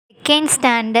Second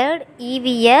standard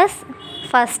EVS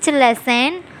first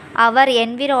lesson our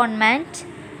environment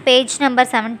page number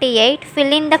 78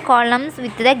 fill in the columns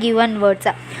with the given words.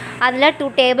 அதில் 2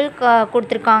 table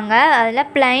கொடுத்துருக்காங்க. அதில்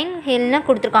plain ஹில்னு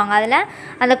கொடுத்துருக்காங்க. அதில்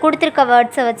அந்த கொடுத்துருக்க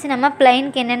வேர்ட்ஸை வச்சு நம்ம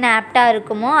பிளைனுக்கு என்னென்ன ஆப்டாக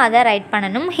இருக்குமோ அதை ரைட்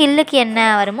பண்ணணும், ஹில்லுக்கு என்ன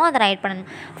வருமோ அதை ரைட்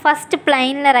பண்ணணும். ஃபஸ்ட்டு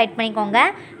பிளைனில் ரைட் பண்ணிக்கோங்க.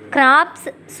 Graphs,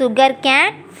 sugar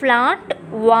cane, flat,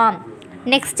 warm.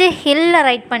 Next ஹில்லில்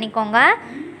right பண்ணிக்கோங்க.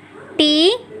 Tea,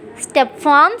 step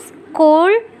forms,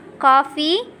 cool,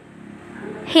 coffee,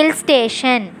 hill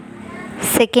station.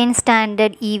 Second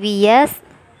standard EVS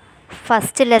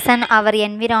first lesson our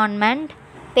environment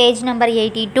page number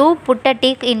 82 put a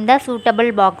tick in the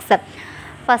suitable box.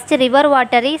 First, river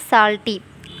water is salty.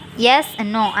 Yes,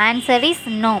 no. Answer is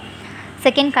no.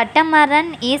 Second, catamaran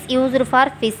is used for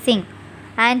fishing.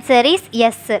 Answer is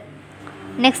yes.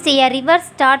 Next, a river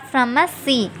starts from a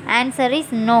sea. Answer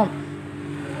is no.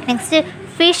 Next,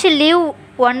 fish live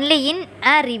only in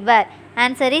a river.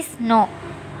 Answer is no.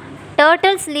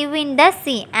 Turtles live in the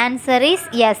sea. Answer is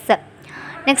yes.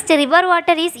 Next, river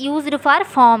water is used for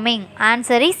farming.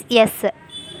 Answer is yes.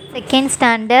 Second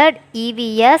standard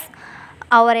EVS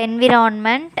our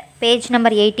environment page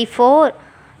number 84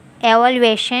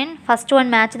 evaluation. First one,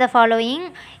 match the following.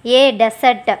 A,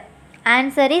 desert.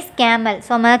 Answer is camel.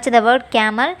 So match the word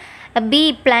camel. B,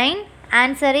 plain.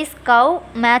 Answer is cow.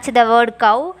 Match the word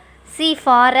cow. C,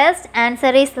 forest.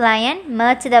 Answer is lion.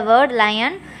 Match the word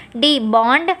lion. D,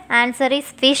 bond. Answer is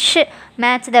fish.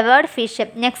 Match the word fish.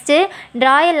 Next,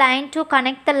 draw a line to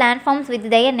connect the landforms with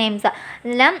their names.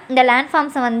 இதில் இந்த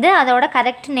landforms வந்து அதோட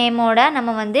correct நேமோட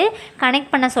நம்ம வந்து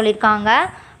connect பண்ண சொல்லியிருக்காங்க.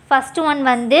 First one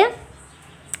வந்து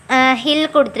hill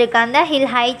கொடுத்துருக்காங்க. அந்த ஹில்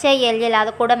HILL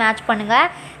அதை கூட மேட்ச் பண்ணுங்கள்.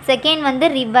 செகண்ட் வந்து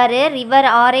ரிவரு, ரிவர்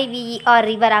RIVER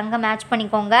ரிவர், அங்கே மேட்ச்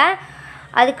பண்ணிக்கோங்க.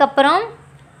 அதுக்கப்புறம்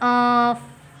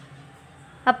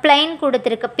பிளைன்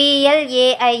கொடுத்துருக்கு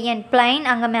PLAIN பிளைன்,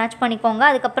 அங்கே மேட்ச் பண்ணிக்கோங்க.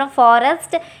 அதுக்கப்புறம்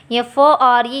ஃபாரஸ்ட்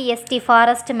FOREST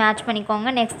ஃபாரஸ்ட் மேட்ச்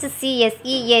பண்ணிக்கோங்க. நெக்ஸ்ட்டு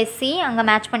CSEAC அங்கே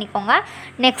மேட்ச் பண்ணிக்கோங்க.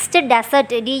 நெக்ஸ்ட்டு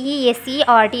டெசர்ட்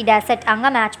DESERT டெசர்ட்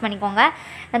அங்கே மேட்ச் பண்ணிக்கோங்க.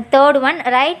 Third one,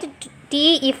 right T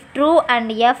if true and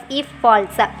F if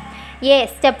false. A,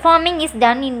 step farming is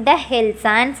done in the hills.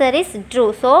 Answer is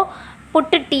true. So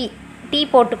put T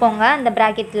போட்டுக்கோங்க அந்த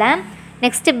ப்ராக்கெட்டில்.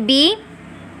 Next B,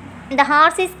 the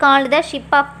horse is called the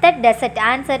ship of the desert.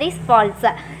 Answer is false.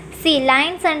 C,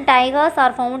 lions and tigers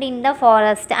are found in the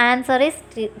forest. Answer is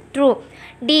true.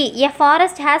 D, a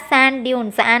forest has sand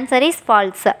dunes. Answer is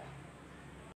false.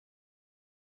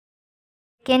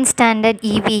 Second standard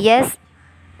EVS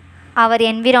our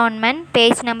environment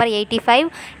page number 85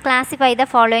 classify the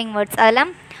following words. அதில்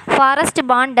forest,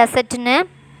 bond, desertனு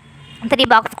 3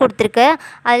 box கொடுத்துருக்கு.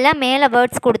 அதில் மேலே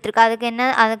words கொடுத்துருக்கு.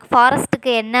 அதுக்கு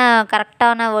ஃபாரஸ்ட்டுக்கு என்ன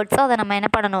கரெக்டான வேர்ட்ஸோ அதை நம்ம என்ன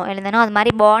பண்ணணும், எழுதணும். அது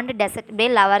மாதிரி பாண்ட், டெசர்ட்,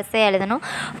 இப்படியே லவர்ஸே எழுதணும்.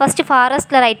 ஃபஸ்ட்டு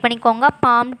ஃபாரஸ்ட்டில் ரைட் பண்ணிக்கோங்க.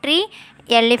 Bomb tree,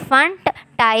 elephant,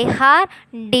 tiger,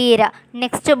 deer.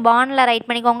 Next பாண்டில் ரைட்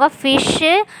பண்ணிக்கோங்க.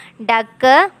 ஃபிஷ்ஷு,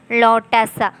 டக்கு,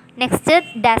 lotus. Next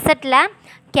டெசர்ட்டில்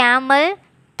camel,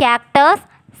 cactus,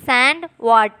 sand,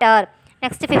 water.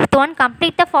 Next, fifth one,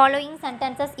 complete the following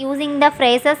sentences using the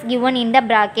phrases given in the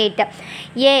bracket.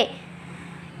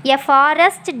 A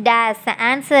forest dash.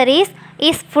 Answer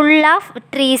is full of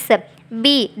trees.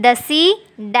 B, the sea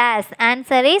dash.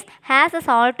 Answer is has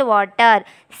salt water.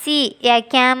 C, a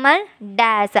camel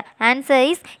dash. Answer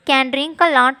is can drink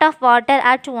a lot of water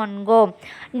at one go.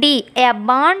 D, a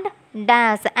pond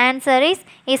dash. Answer is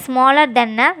smaller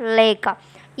than a lake.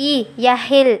 E, a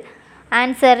hill.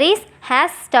 Answer is has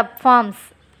step forms.